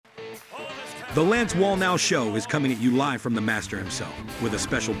The Lance Wallnau Show is coming at you live from the Master himself, with a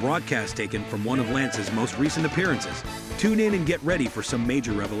special broadcast taken from one of Lance's most recent appearances. Tune in and get ready for some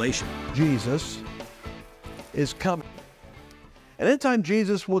major revelation. Jesus is coming. And in time,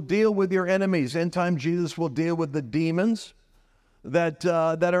 Jesus will deal with your enemies. In time, Jesus will deal with the demons that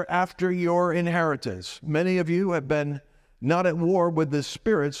are after your inheritance. Many of you have been not at war with the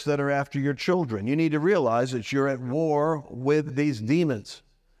spirits that are after your children. You need to realize that you're at war with these demons.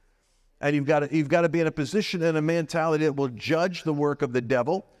 And you've got to be in a position and a mentality that will judge the work of the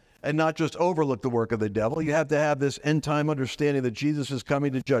devil and not just overlook the work of the devil. You have to have this end-time understanding that Jesus is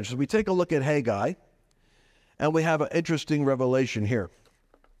coming to judge. So we take a look at Haggai, and we have an interesting revelation here.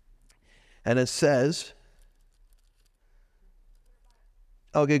 And it says,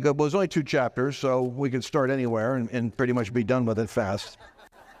 okay, good. Well, there's only 2 chapters, so we can start anywhere and pretty much be done with it fast.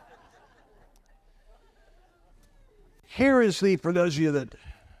 Here is for those of you that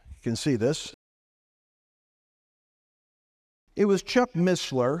can see this. It was Chuck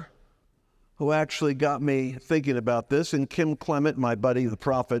Missler who actually got me thinking about this, and Kim Clement, my buddy, the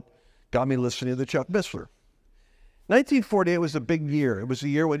prophet, got me listening to the Chuck Missler. 1948 was a big year. It was a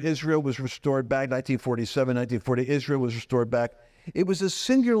year when Israel was restored back. 1947, 1940, Israel was restored back. It was a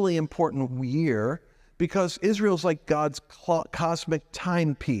singularly important year because Israel's like God's cosmic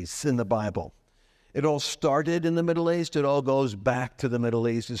timepiece in the Bible. It all started in the Middle East. It all goes back to the Middle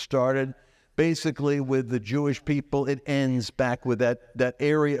East. It started basically with the Jewish people. It ends back with that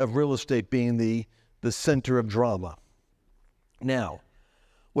area of real estate being the center of drama. Now,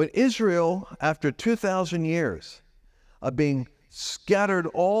 when Israel, after 2,000 years of being scattered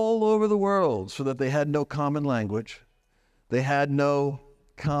all over the world so that they had no common language, they had no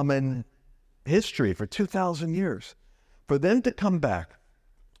common history for 2,000 years, for them to come back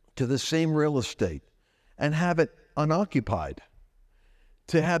to the same real estate and have it unoccupied,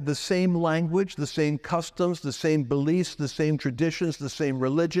 to have the same language, the same customs, the same beliefs, the same traditions, the same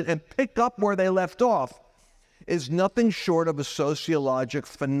religion, and pick up where they left off, is nothing short of a sociologic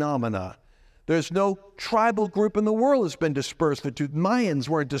phenomena. There's no tribal group in the world that's been dispersed for Mayans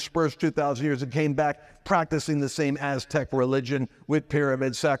weren't dispersed 2,000 years and came back practicing the same Aztec religion with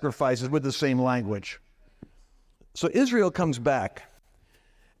pyramid sacrifices, with the same language. So Israel comes back.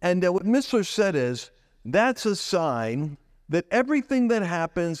 And what Missler said is, that's a sign that everything that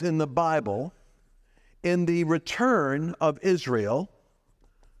happens in the Bible, in the return of Israel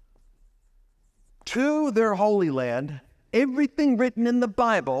to their Holy Land, everything written in the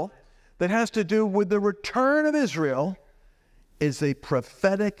Bible that has to do with the return of Israel is a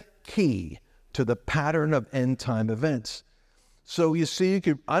prophetic key to the pattern of end-time events. So you see,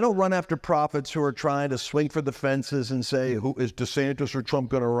 I don't run after prophets who are trying to swing for the fences and say, who is DeSantis or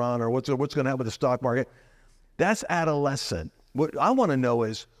Trump going to run, or what's going to happen with the stock market. That's adolescent. What I want to know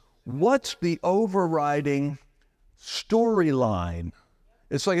is, what's the overriding storyline?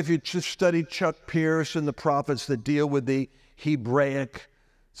 It's like if you just studied Chuck Pierce and the prophets that deal with the Hebraic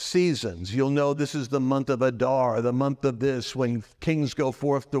seasons. You'll know this is the month of Adar, the month of this, when kings go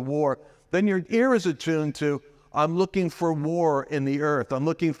forth to war. Then your ear is attuned to, I'm looking for war in the earth. I'm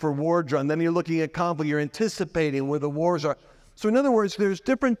looking for war drum. Then you're looking at conflict. You're anticipating where the wars are. So in other words, there's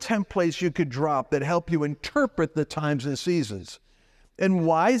different templates you could drop that help you interpret the times and seasons. And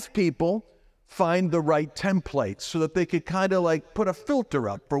wise people find the right templates so that they could kind of like put a filter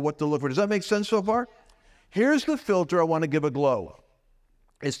up for what to look for. Does that make sense so far? Here's the filter I want to give a glow.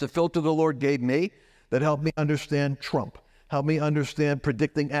 It's the filter the Lord gave me that helped me understand Trump, helped me understand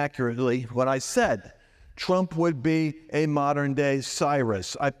predicting accurately what I said. Trump would be a modern-day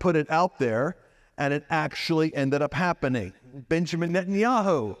Cyrus. I put it out there, and it actually ended up happening. Benjamin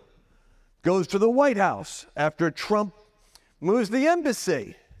Netanyahu goes to the White House after Trump moves the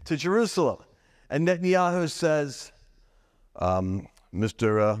embassy to Jerusalem. And Netanyahu says,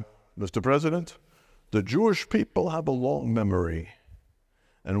 Mr. President, the Jewish people have a long memory,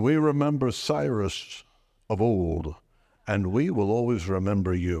 and we remember Cyrus of old, and we will always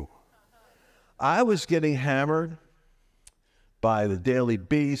remember you. I was getting hammered by the Daily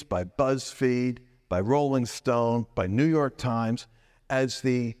Beast, by BuzzFeed, by Rolling Stone, by New York Times, as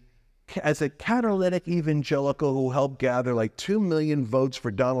a catalytic evangelical who helped gather like 2 million votes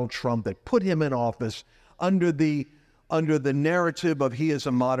for Donald Trump that put him in office under the narrative of he is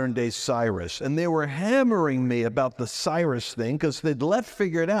a modern-day Cyrus. And they were hammering me about the Cyrus thing because they'd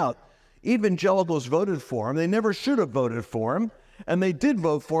figured out evangelicals voted for him. They never should have voted for him. And they did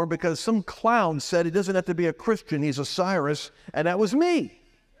vote for him because some clown said he doesn't have to be a Christian, he's a Cyrus, and that was me.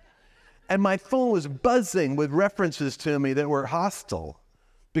 And my phone was buzzing with references to me that were hostile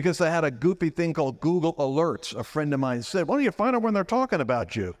because I had a goofy thing called Google Alerts. A friend of mine said, why don't you find out when they're talking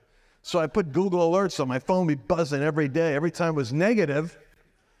about you? So I put Google Alerts on my phone, be buzzing every day. Every time it was negative,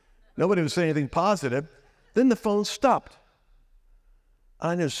 nobody was saying anything positive. Then the phone stopped.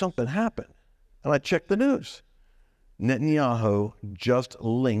 I knew something happened. And I checked the news. Netanyahu just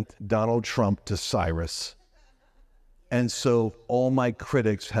linked Donald Trump to Cyrus. And so all my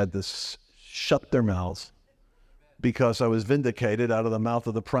critics had to shut their mouths because I was vindicated out of the mouth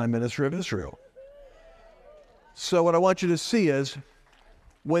of the Prime Minister of Israel. So what I want you to see is,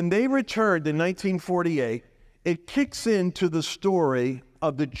 when they returned in 1948, it kicks into the story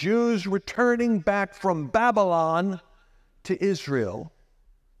of the Jews returning back from Babylon to Israel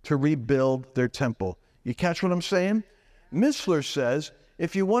to rebuild their temple. You catch what I'm saying? Missler says,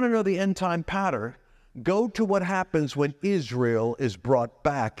 if you want to know the end time pattern, go to what happens when Israel is brought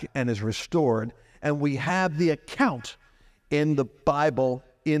back and is restored. And we have the account in the Bible,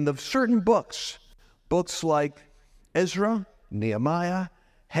 in the certain books like Ezra, Nehemiah,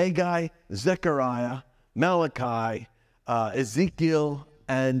 Haggai, Zechariah, Malachi, Ezekiel,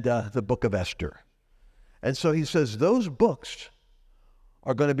 and the book of Esther. And so he says those books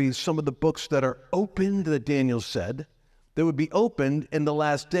are going to be some of the books that are opened, that Daniel said, that would be opened in the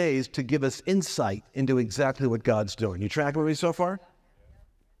last days to give us insight into exactly what God's doing. You tracking with me so far?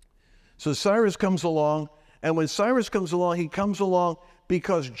 So Cyrus comes along, and when Cyrus comes along, he comes along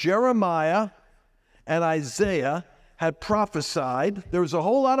because Jeremiah and Isaiah had prophesied. There was a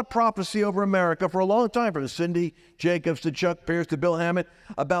whole lot of prophecy over America for a long time, from Cindy Jacobs to Chuck Pierce to Bill Hammond,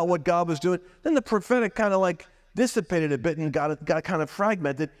 about what God was doing. Then the prophetic kind of like dissipated a bit and got kind of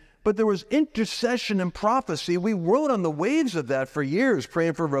fragmented. But there was intercession and prophecy. We rode on the waves of that for years,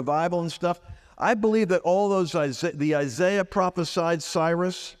 praying for revival and stuff. I believe that all those, Isaiah prophesied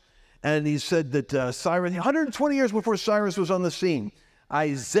Cyrus, and he said that Cyrus, 120 years before Cyrus was on the scene,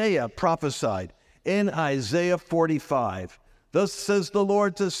 Isaiah prophesied in Isaiah 45. Thus says the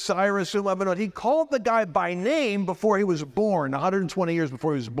Lord to Cyrus, whom I've anointed. He called the guy by name before he was born, 120 years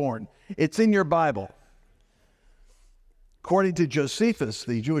before he was born. It's in your Bible. According to Josephus,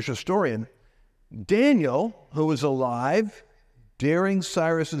 the Jewish historian, Daniel, who was alive during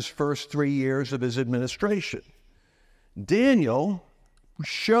Cyrus's first 3 years of his administration, Daniel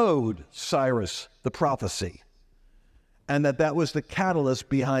showed Cyrus the prophecy, and that was the catalyst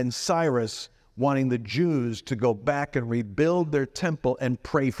behind Cyrus wanting the Jews to go back and rebuild their temple and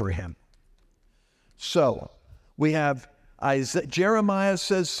pray for him. So we have Jeremiah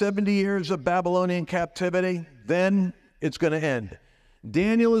says 70 years of Babylonian captivity, then it's going to end.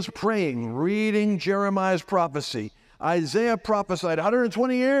 Daniel is praying, reading Jeremiah's prophecy. Isaiah prophesied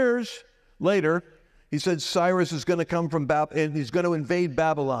 120 years later. He said Cyrus is going to come from Babylon and he's going to invade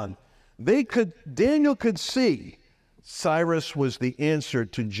Babylon. Daniel could see Cyrus was the answer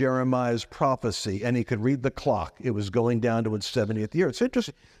to Jeremiah's prophecy, and he could read the clock. It was going down to its 70th year. It's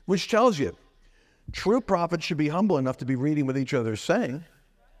interesting, which tells you true prophets should be humble enough to be reading what each other is saying,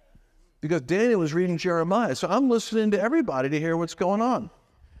 because Daniel was reading Jeremiah. So I'm listening to everybody to hear what's going on.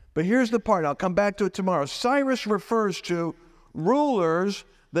 But here's the part. I'll come back to it tomorrow. Cyrus refers to rulers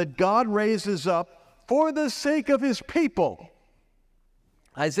that God raises up for the sake of his people.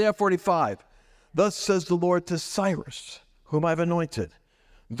 Isaiah 45. Thus says the Lord to Cyrus, whom I've anointed,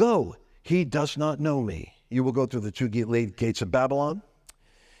 though he does not know me, you will go through the two gates of Babylon.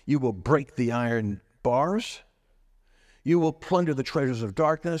 You will break the iron bars. You will plunder the treasures of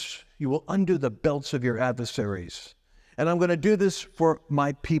darkness. You will undo the belts of your adversaries. And I'm going to do this for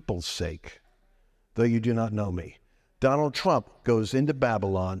my people's sake, though you do not know me. Donald Trump goes into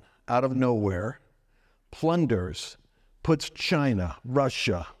Babylon out of nowhere, plunders, puts China,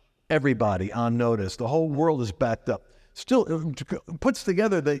 Russia, everybody on notice. The whole world is backed up. Still puts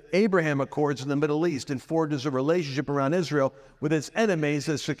together the Abraham Accords in the Middle East and forges a relationship around Israel with its enemies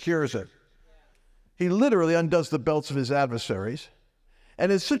that secures it. He literally undoes the belts of his adversaries,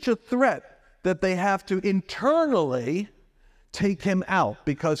 and is such a threat that they have to internally take him out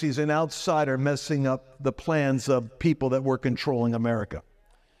because he's an outsider messing up the plans of people that were controlling America.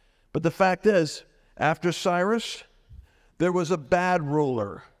 But the fact is, after Cyrus, there was a bad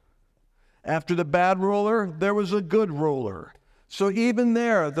ruler. After the bad ruler, there was a good ruler. So even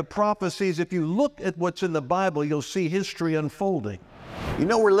there, the prophecies, if you look at what's in the Bible, you'll see history unfolding. You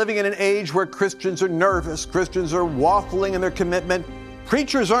know, we're living in an age where Christians are nervous. Christians are waffling in their commitment.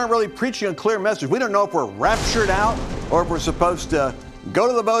 Preachers aren't really preaching a clear message. We don't know if we're raptured out or if we're supposed to go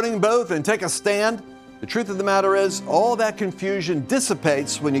to the voting booth and take a stand. The truth of the matter is, all that confusion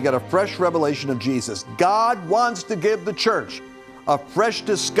dissipates when you get a fresh revelation of Jesus. God wants to give the church a fresh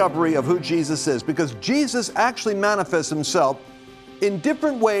discovery of who Jesus is, because Jesus actually manifests himself in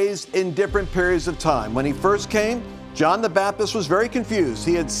different ways in different periods of time. When he first came, John the Baptist was very confused.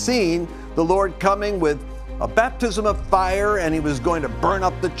 He had seen the Lord coming with a baptism of fire, and he was going to burn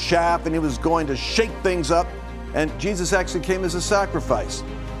up the chaff, and he was going to shake things up, and Jesus actually came as a sacrifice.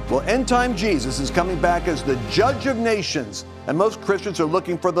 Well, end-time Jesus is coming back as the judge of nations, and most Christians are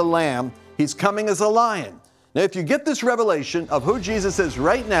looking for the Lamb. He's coming as a lion. Now, if you get this revelation of who Jesus is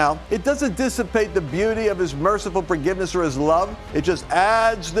right now, it doesn't dissipate the beauty of his merciful forgiveness or his love. It just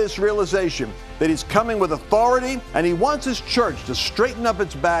adds this realization that he's coming with authority, and he wants his church to straighten up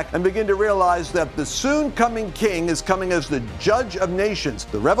its back and begin to realize that the soon coming king is coming as the judge of nations.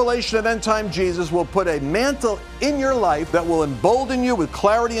 The revelation of end time Jesus will put a mantle in your life that will embolden you with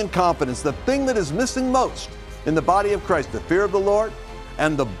clarity and confidence, the thing that is missing most in the body of Christ, the fear of the Lord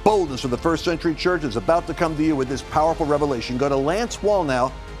and the boldness of the first century church is about to come to you with this powerful revelation. Go to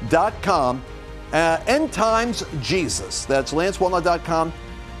lancewallnow.com, End Times Jesus. That's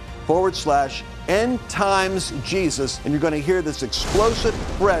lancewallnow.com/End Times Jesus. And you're going to hear this explosive,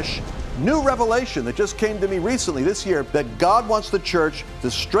 fresh, new revelation that just came to me recently this year, that God wants the church to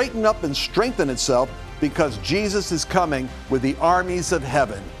straighten up and strengthen itself because Jesus is coming with the armies of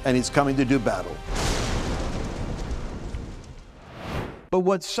heaven, and he's coming to do battle. But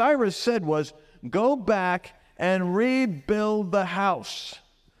what Cyrus said was, go back and rebuild the house.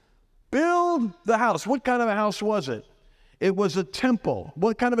 Build the house. What kind of a house was it? It was a temple.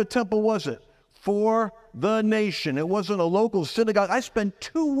 What kind of a temple was it? For the nation. It wasn't a local synagogue. I spent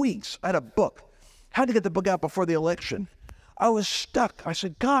 2 weeks. I had a book. Had to get the book out before the election. I was stuck. I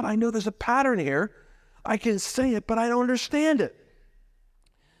said, God, I know there's a pattern here. I can say it, but I don't understand it.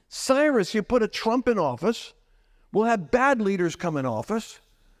 Cyrus, you put a Trump in office. We'll have bad leaders come in office.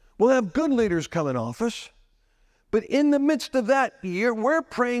 We'll have good leaders come in office. But in the midst of that year, we're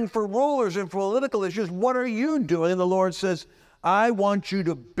praying for rulers and for political issues. What are you doing? And the Lord says, I want you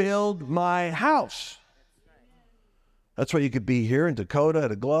to build my house. That's why you could be here in Dakota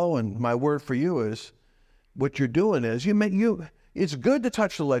at a Glow, and my word for you is, what you're doing is, it's good to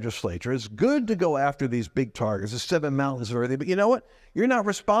touch the legislature. It's good to go after these big targets, the 7 mountains and everything. But you know what? You're not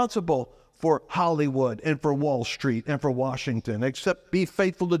responsible for Hollywood and for Wall Street and for Washington, except be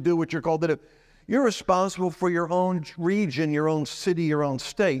faithful to do what you're called to do. You're responsible for your own region, your own city, your own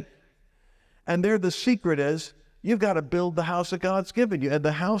state. And there the secret is, you've got to build the house that God's given you. And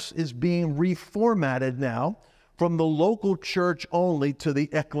the house is being reformatted now from the local church only to the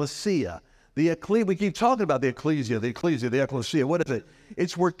ecclesia. We keep talking about the ecclesia. What is it?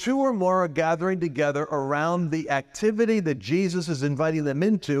 It's where 2 or more are gathering together around the activity that Jesus is inviting them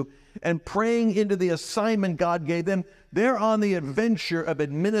into and praying into the assignment God gave them. They're on the adventure of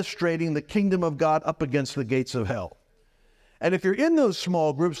administrating the kingdom of God up against the gates of hell. And if you're in those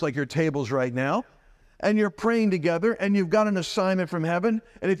small groups like your tables right now, and you're praying together, and you've got an assignment from heaven,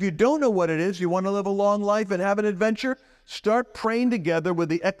 and if you don't know what it is, you want to live a long life and have an adventure, start praying together with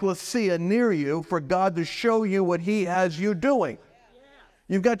the ecclesia near you for God to show you what he has you doing.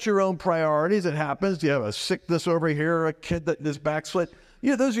 You've got your own priorities. It happens. You have a sickness over here, or a kid that is backslid.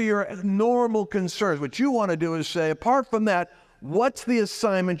 Those are your normal concerns. What you want to do is say, apart from that, what's the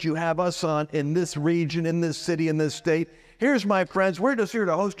assignment you have us on in this region, in this city, in this state? Here's my friends. We're just here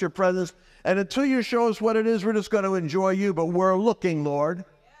to host your presence. And until you show us what it is, we're just going to enjoy you. But we're looking, Lord.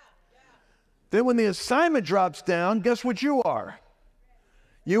 Then when the assignment drops down, guess what you are?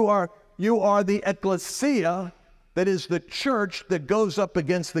 You are the ecclesia, that is the church that goes up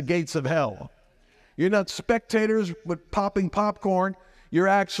against the gates of hell. You're not spectators with popping popcorn. You're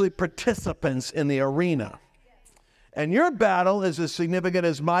actually participants in the arena. And your battle is as significant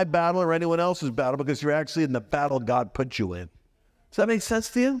as my battle or anyone else's battle, because you're actually in the battle God put you in. Does that make sense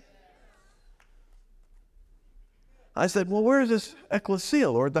to you? I said, well, where is this ecclesia,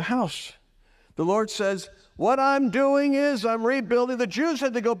 Lord, the house? The Lord says, what I'm doing is I'm rebuilding. The Jews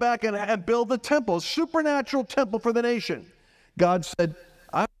had to go back and build the temple, a supernatural temple for the nation. God said,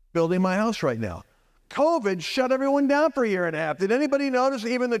 I'm building my house right now. COVID shut everyone down for a year and a half. Did anybody notice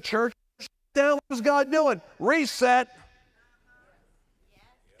even the church shut down? What was God doing? Reset.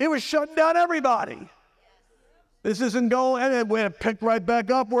 He was shutting down everybody. This isn't going, and we had to pick right back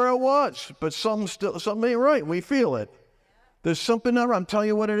up where it was. But something ain't right. We feel it. There's something not right. I'm telling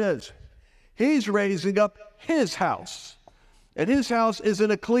you what it is. He's raising up his house. And his house is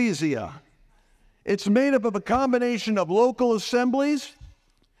an ecclesia. It's made up of a combination of local assemblies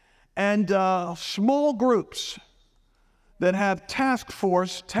and small groups that have task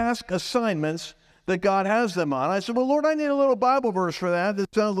assignments that God has them on. I said, well, Lord, I need a little Bible verse for that. This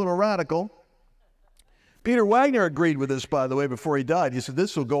sounds a little radical. Peter Wagner agreed with this, by the way, before he died. He said,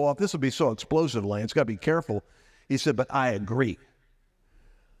 this will go off. This will be so explosive, Lance. Got to be careful. He said, but I agree.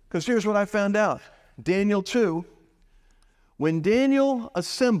 Because here's what I found out. Daniel 2, When Daniel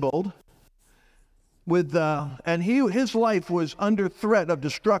assembled and his life was under threat of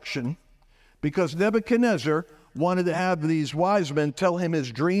destruction because Nebuchadnezzar wanted to have these wise men tell him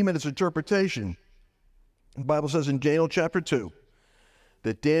his dream and his interpretation. The Bible says in Daniel chapter 2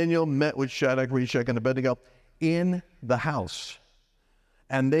 that Daniel met with Shadrach, Meshach, and Abednego in the house,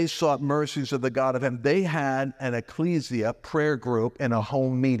 and they sought mercies of the God of heaven. They had an ecclesia prayer group and a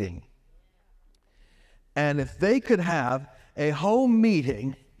home meeting. And if they could have a home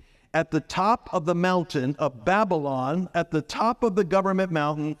meeting at the top of the mountain of Babylon, at the top of the government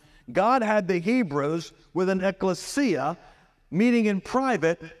mountain, God had the Hebrews with an ecclesia meeting in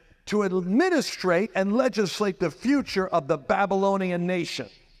private to administrate and legislate the future of the Babylonian nation.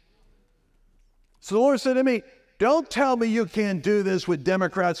 So the Lord said to me, don't tell me you can't do this with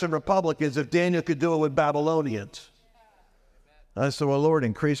Democrats and Republicans if Daniel could do it with Babylonians. I said, well, Lord,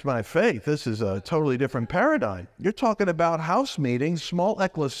 increase my faith. This is a totally different paradigm. You're talking about house meetings, small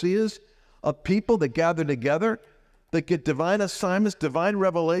ecclesias of people that gather together, that get divine assignments, divine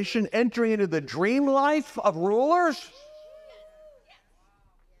revelation, entering into the dream life of rulers.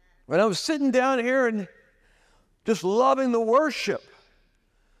 When I was sitting down here and just loving the worship,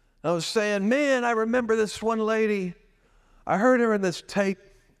 I was saying, man, I remember this one lady. I heard her in this tape,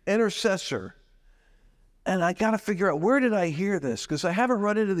 intercessor. And I got to figure out, where did I hear this? Because I haven't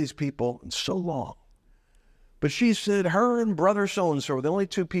run into these people in so long. But she said her and brother so-and-so were the only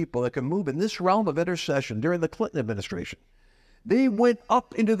two people that could move in this realm of intercession during the Clinton administration. They went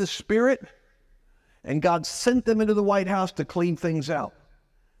up into the Spirit, and God sent them into the White House to clean things out.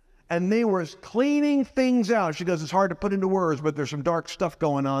 And they were cleaning things out. She goes, it's hard to put into words, but there's some dark stuff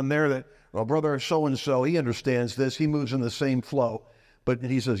going on there that, well, brother so-and-so, he understands this. He moves in the same flow. But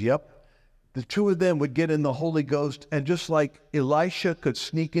he says, yep. The two of them would get in the Holy Ghost, and just like Elisha could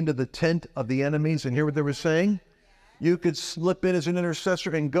sneak into the tent of the enemies and hear what they were saying, you could slip in as an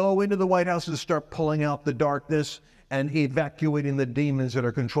intercessor and go into the White House and start pulling out the darkness and evacuating the demons that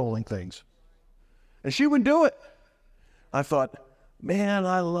are controlling things. And she would do it. I thought, man,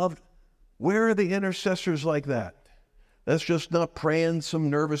 where are the intercessors like that? That's just not praying some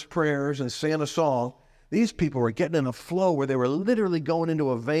nervous prayers and saying a song. These people were getting in a flow where they were literally going into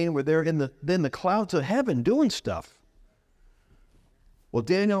a vein where they're in the clouds of heaven doing stuff. Well,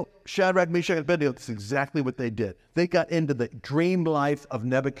 Daniel, Shadrach, Meshach, and Abednego, that's exactly what they did. They got into the dream life of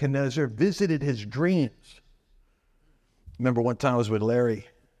Nebuchadnezzar, visited his dreams. Remember one time I was with Larry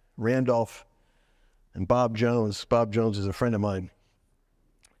Randolph and Bob Jones. Bob Jones is a friend of mine.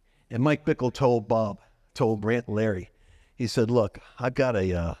 And Mike Bickle told Larry, he said, look, I've got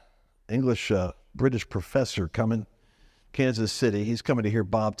a English British professor coming, Kansas City. He's coming to hear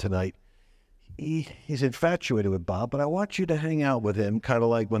Bob tonight. He's infatuated with Bob, but I want you to hang out with him, kind of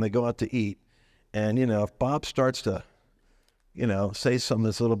like when they go out to eat. And, if Bob starts to, say something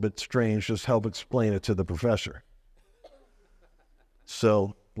that's a little bit strange, just help explain it to the professor.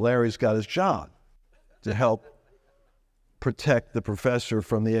 So Larry's got his job to help protect the professor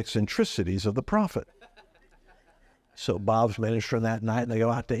from the eccentricities of the prophet. So Bob's ministering that night, and they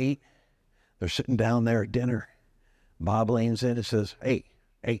go out to eat. They're sitting down there at dinner. Bob leans in and says, hey,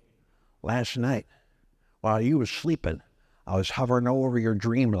 last night, while you were sleeping, I was hovering over your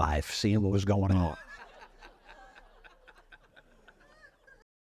dream life, seeing what was going on.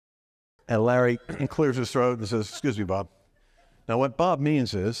 And Larry clears his throat and says, excuse me, Bob. Now, what Bob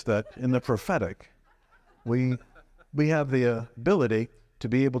means is that in the prophetic, we have the ability to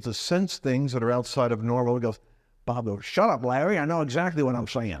be able to sense things that are outside of normal. He goes, Bob goes, shut up, Larry. I know exactly what I'm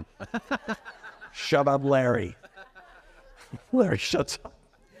saying. Shut up, Larry. Larry shuts up.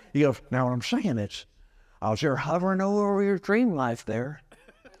 He goes, now what I'm saying is, I was there hovering over your dream life there,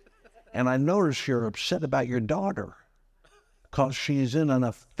 and I noticed you're upset about your daughter because she's in an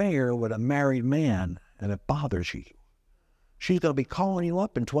affair with a married man, and it bothers you. She's going to be calling you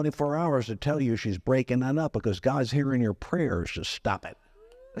up in 24 hours to tell you she's breaking that up because God's hearing your prayers. Just stop it.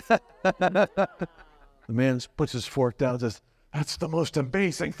 The man puts his fork down and says, that's the most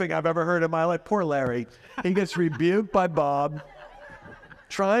amazing thing I've ever heard in my life. Poor Larry. He gets rebuked by Bob,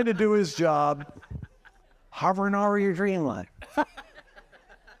 trying to do his job, hovering over your dream life.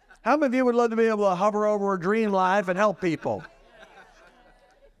 How many of you would love to be able to hover over a dream life and help people?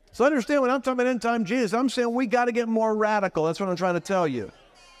 So understand, when I'm talking about end time Jesus, I'm saying we got to get more radical. That's what I'm trying to tell you.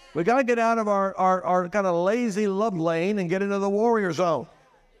 We got to get out of our kind of lazy love lane and get into the warrior zone.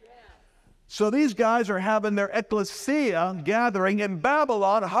 So these guys are having their ecclesia gathering in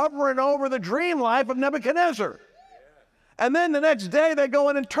Babylon, hovering over the dream life of Nebuchadnezzar. And then the next day they go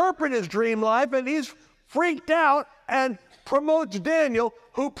and interpret his dream life, and he's freaked out and promotes Daniel,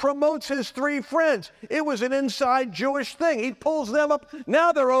 who promotes his 3 friends. It was an inside Jewish thing. He pulls them up.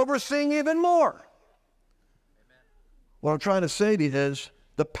 Now they're overseeing even more. What I'm trying to say to you is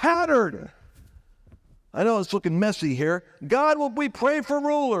the pattern. I know it's looking messy here. We pray for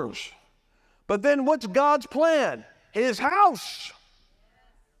rulers. But then what's God's plan? His house.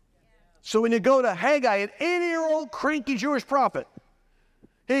 So when you go to Haggai, an 80-year-old cranky Jewish prophet,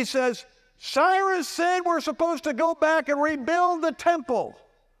 he says, Cyrus said we're supposed to go back and rebuild the temple.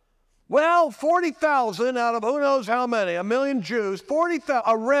 Well, 40,000 out of who knows how many, 1 million Jews, 40,000,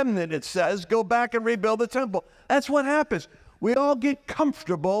 a remnant it says, go back and rebuild the temple. That's what happens. We all get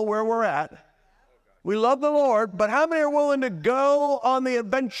comfortable where we're at. We love the Lord, but how many are willing to go on the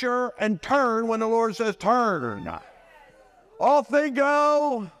adventure and turn when the Lord says turn? Off they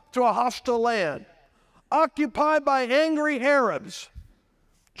go to a hostile land, occupied by angry Arabs.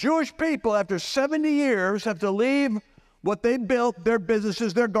 Jewish people, after 70 years, have to leave what they built, their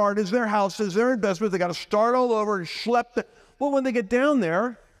businesses, their gardens, their houses, their investments. They got to start all over and schlep. Well, when they get down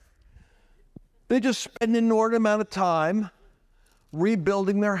there, they just spend an inordinate amount of time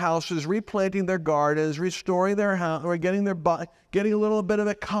rebuilding their houses, replanting their gardens, restoring their house, or getting a little bit of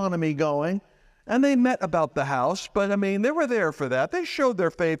economy going. And they met about the house, but I mean, they were there for that. They showed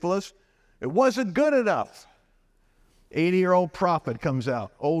their faithfulness. It wasn't good enough. 80-year-old prophet comes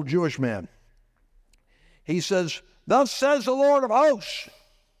out, old Jewish man. He says, thus says the Lord of hosts.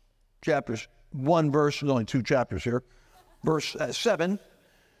 Chapters 1 verse, there's only 2 chapters here. Verse 7,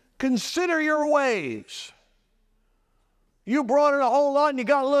 consider your ways. You brought in a whole lot and you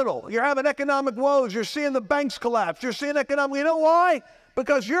got little. You're having economic woes. You're seeing the banks collapse. You're seeing economic, you know why?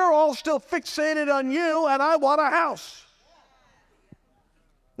 Because you're all still fixated on you and I want a house.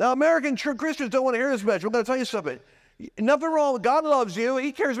 Now, American Christians don't want to hear this message. I'm going to tell you something. Nothing wrong. God loves you.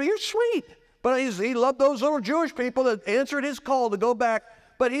 He cares about you. You're sweet. But he loved those little Jewish people that answered his call to go back.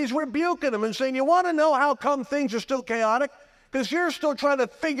 But he's rebuking them and saying, you want to know how come things are still chaotic? Because you're still trying to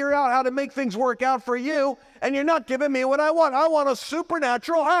figure out how to make things work out for you, and you're not giving me what I want. I want a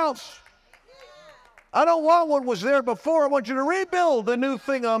supernatural house. I don't want what was there before. I want you to rebuild the new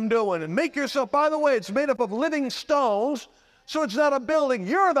thing I'm doing and make yourself, by the way, it's made up of living stones, so it's not a building.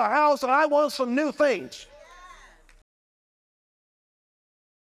 You're the house, and I want some new things.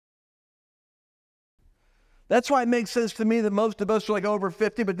 That's why it makes sense to me that most of us are like over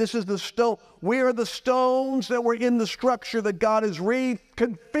 50, but this is the stone. We are the stones that were in the structure that God is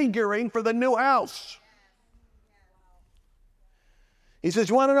reconfiguring for the new house. He says,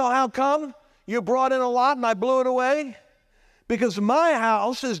 you want to know how come you brought in a lot and I blew it away? Because my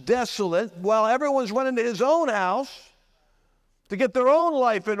house is desolate while everyone's running to his own house to get their own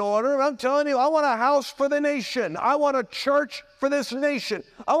life in order. I'm telling you, I want a house for the nation. I want a church for this nation.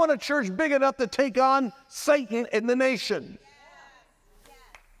 I want a church big enough to take on Satan in the nation.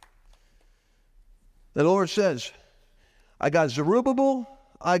 The Lord says, I got Zerubbabel,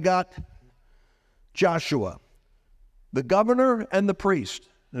 I got Joshua, the governor and the priest.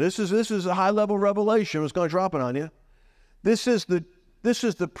 Now, this is a high-level revelation. It's going to drop it on you. This is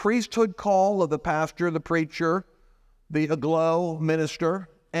the priesthood call of the pastor, the preacher, the aglow minister,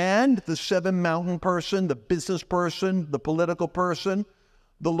 and the 7 mountain person, the business person, the political person,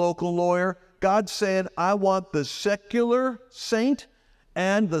 the local lawyer. God said, I want the secular saint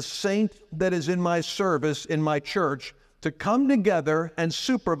and the saint that is in my service, in my church, to come together and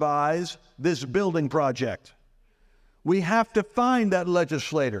supervise this building project. We have to find that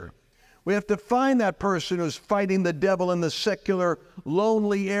legislator. We have to find that person who's fighting the devil in the secular,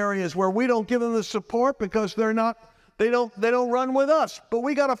 lonely areas where we don't give them the support because they don't run with us. But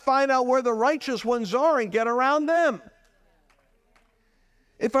we got to find out where the righteous ones are and get around them.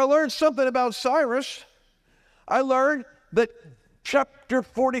 If I learned something about Cyrus, I learned that chapter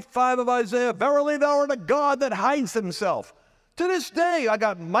 45 of Isaiah, verily thou art a God that hides himself. To this day, I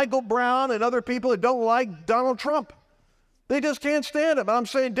got Michael Brown and other people that don't like Donald Trump. They just can't stand him. I'm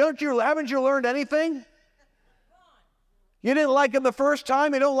saying, haven't you learned anything? You didn't like him the first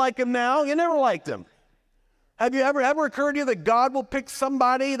time, you don't like him now, you never liked him. Have you ever occurred to you that God will pick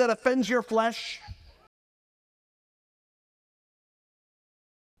somebody that offends your flesh?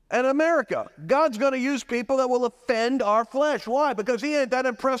 In America, God's going to use people that will offend our flesh. Why? Because he ain't that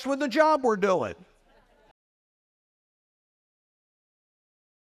impressed with the job we're doing.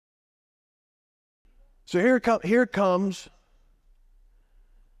 So here comes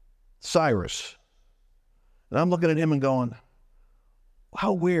Cyrus. And I'm looking at him and going,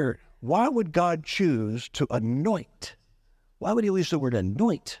 how weird. Why would God choose to anoint? Why would he use the word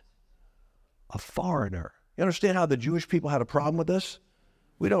anoint a foreigner? You understand how the Jewish people had a problem with this?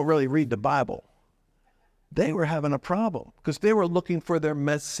 We don't really read the Bible. they were having a problem because they were looking for their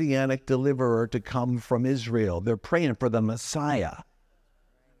messianic deliverer to come from Israel. They're praying for the Messiah.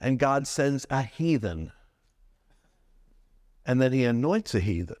 And God sends a heathen. And then he anoints a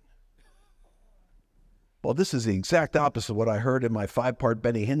heathen. Well, this is the exact opposite of what I heard in my 5-part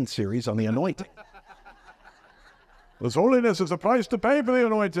Benny Hinn series on the anointing. His holiness is a price to pay for the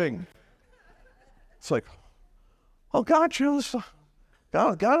anointing. It's like, oh, God chose.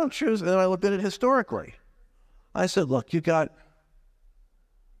 God don't choose. And then I looked at it historically. I said, look, you got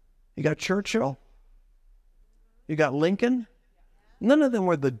Churchill, you got Lincoln. None of them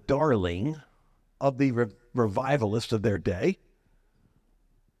were the darling of the revivalists of their day,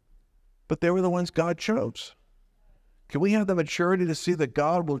 but they were the ones God chose. Can we have the maturity to see that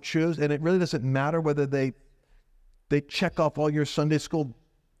God will choose, and it really doesn't matter whether they check off all your Sunday school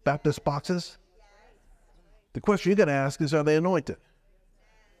Baptist boxes? The question you got to ask is, are they anointed?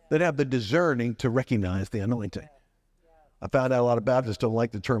 They'd have the discerning to recognize the anointing. I found out a lot of Baptists don't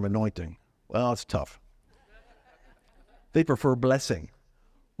like the term anointing. Well, it's tough. They prefer blessing.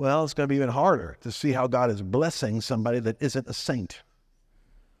 Well, it's going to be even harder to see how God is blessing somebody that isn't a saint.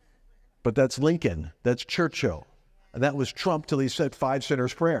 But that's Lincoln, that's Churchill, and that was Trump till he said 5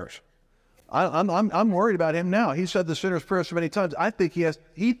 sinner's prayers. I'm worried about him now. He said the sinner's prayer so many times. I think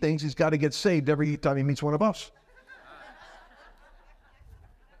he thinks he's got to get saved every time he meets one of us.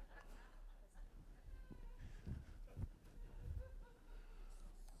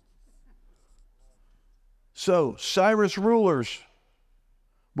 So, Cyrus rulers,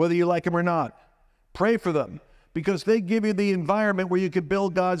 whether you like them or not, pray for them because they give you the environment where you can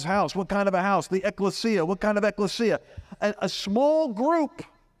build God's house. What kind of a house? The ecclesia. What kind of ecclesia? A small group.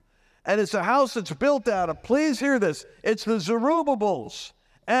 And it's a house that's built out of, please hear this, it's the Zerubbabels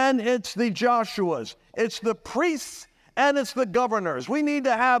and it's the Joshuas. It's the priests and it's the governors. We need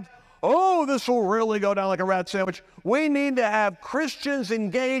to have, this will really go down like a rat sandwich. We need to have Christians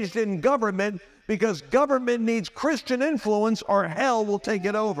engaged in government because government needs Christian influence or hell will take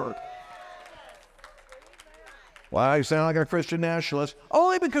it over. Why you sound like a Christian nationalist?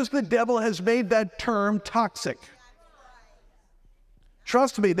 Only because the devil has made that term toxic.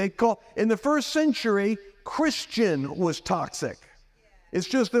 Trust me, in the first century, Christian was toxic. It's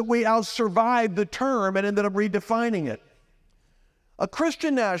just that we out-survived the term and ended up redefining it. A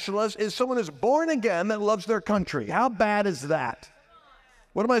Christian nationalist is someone who's born again that loves their country. How bad is that?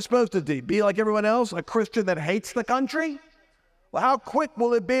 What am I supposed to do? Be like everyone else? A Christian that hates the country? Well, how quick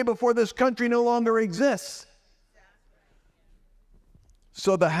will it be before this country no longer exists?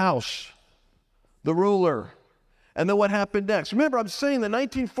 So the house, the ruler, and then what happened next? Remember, I'm saying that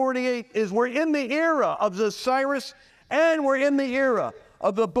 1948 we're in the era of the Cyrus, and we're in the era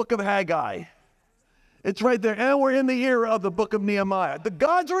of the book of Haggai. It's right there. And we're in the era of the book of Nehemiah. The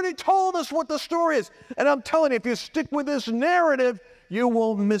God's already told us what the story is. And I'm telling you, if you stick with this narrative, you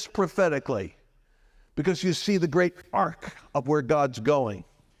won't miss prophetically because you see the great arc of where God's going.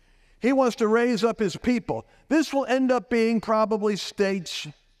 He wants to raise up his people. This will end up being probably states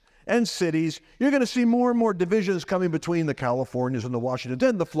and cities. You're going to see more and more divisions coming between the Californias and the Washingtons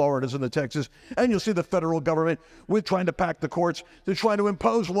and the Floridas and the Texas. And you'll see the federal government with trying to pack the courts. They're trying to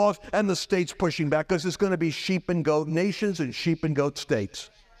impose laws and the states pushing back because it's going to be sheep and goat nations and sheep and goat states.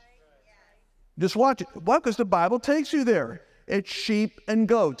 Just watch it. Why? Because the Bible takes you there. It's sheep and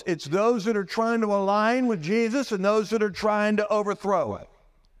goats. It's those that are trying to align with Jesus and those that are trying to overthrow it.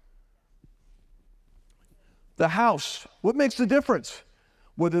 The house. What makes the difference?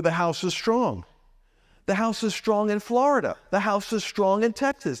 Whether the house is strong. The house is strong in Florida. The house is strong in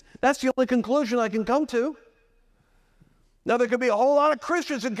Texas. That's the only conclusion I can come to. Now, there could be a whole lot of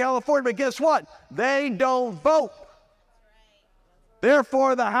Christians in California, but guess what? They don't vote.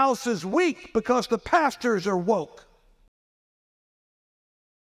 Therefore, the house is weak because the pastors are woke.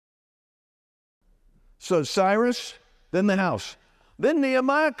 So Cyrus, then the house. Then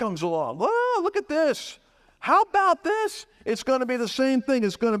Nehemiah comes along. Whoa, look at this. How about this? It's going to be the same thing.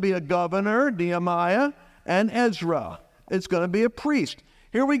 It's going to be a governor, Nehemiah, and Ezra. It's going to be a priest.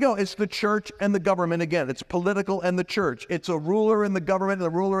 Here we go. It's the church and the government again. It's political and the church. It's a ruler and the government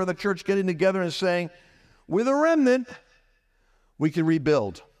and the ruler of the church getting together and saying, with a remnant, we can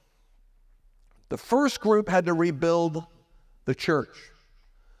rebuild. The first group had to rebuild the church.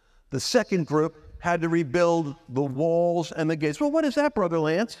 The second group had to rebuild the walls and the gates. Well, what is that, Brother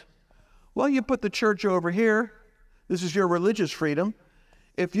Lance? Well, you put the church over here. This is your religious freedom.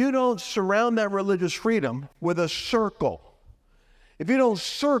 If you don't surround that religious freedom with a circle, if you don't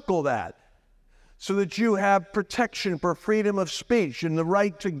circle that so that you have protection for freedom of speech and the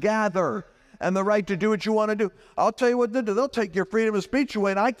right to gather and the right to do what you want to do. I'll tell you what they'll do. They'll take your freedom of speech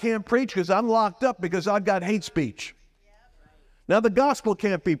away, and I can't preach because I'm locked up because I've got hate speech. Now the gospel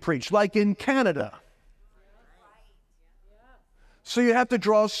can't be preached, like in Canada. So you have to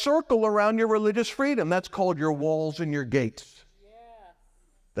draw a circle around your religious freedom. That's called your walls and your gates.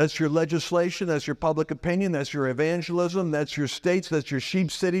 That's your legislation, that's your public opinion, that's your evangelism, that's your states, that's your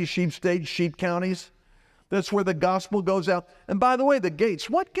sheep cities, sheep states, sheep counties. That's where the gospel goes out. And by the way, the gates,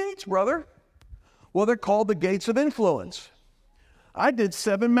 what gates, brother? Well, they're called the gates of influence. I did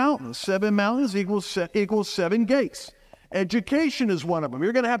 7 mountains. 7 mountains equals 7 gates. Education is one of them.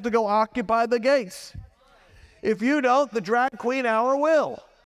 You're going to have to go occupy the gates. If you don't, the drag queen hour will.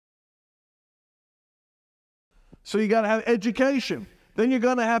 So you got to have education. Then you're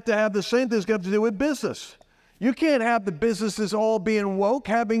going to have the same thing's got to do with business. You can't have the businesses all being woke,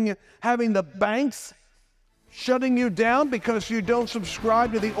 having the banks shutting you down because you don't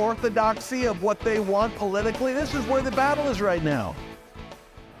subscribe to the orthodoxy of what they want politically. This is where the battle is right now.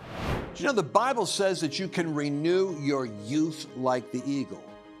 You know, the Bible says that you can renew your youth like the eagle.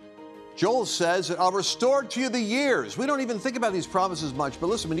 Joel says that I'll restore to you the years. We don't even think about these promises much, but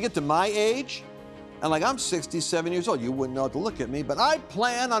listen, when you get to my age, and like I'm 67 years old, you wouldn't know how to look at me, but I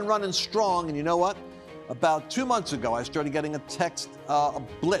plan on running strong, and you know what? About 2 months ago, I started getting a text, a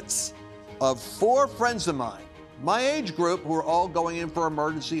blitz of 4 friends of mine, my age group, who are all going in for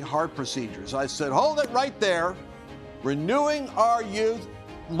emergency heart procedures. I said, hold it right there. Renewing our youth,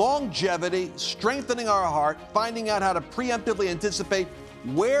 longevity, strengthening our heart, finding out how to preemptively anticipate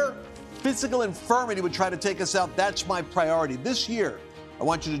where physical infirmity would try to take us out. That's my priority. This year, I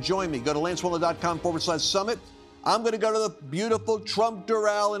want you to join me. Go to lancewallnau.com/summit. I'm going to go to the beautiful Trump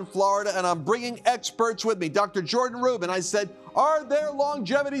Doral in Florida, and I'm bringing experts with me. Dr. Jordan Rubin. I said, are there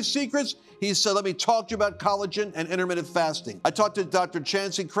longevity secrets? He said, let me talk to you about collagen and intermittent fasting. I talked to Dr.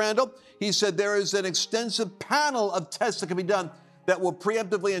 Chancey Crandall. He said there is an extensive panel of tests that can be done that will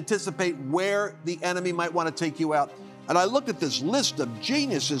preemptively anticipate where the enemy might want to take you out. And I looked at this list of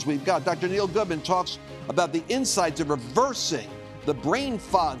geniuses we've got. Dr. Neil Goodman talks about the insights of reversing the brain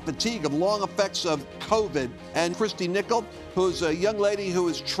fog, fatigue of long effects of COVID. And Christy Nickel, who's a young lady who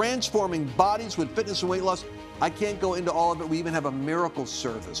is transforming bodies with fitness and weight loss. I can't go into all of it. We even have a miracle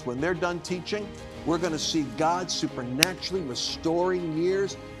service. When they're done teaching, we're going to see God supernaturally restoring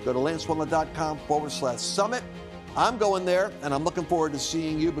years. Go to lancewallnau.com/summit. I'm going there, and I'm looking forward to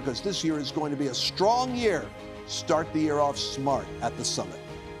seeing you because this year is going to be a strong year. Start the year off smart at the summit.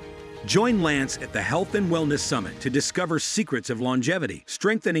 Join Lance at the Health and Wellness Summit to discover secrets of longevity,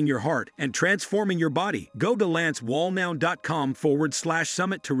 strengthening your heart, and transforming your body. Go to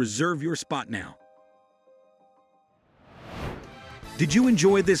lancewallnau.com/summit to reserve your spot now. Did you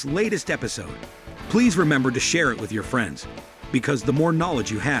enjoy this latest episode? Please remember to share it with your friends, because the more knowledge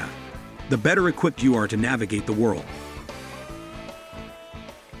you have, the better equipped you are to navigate the world.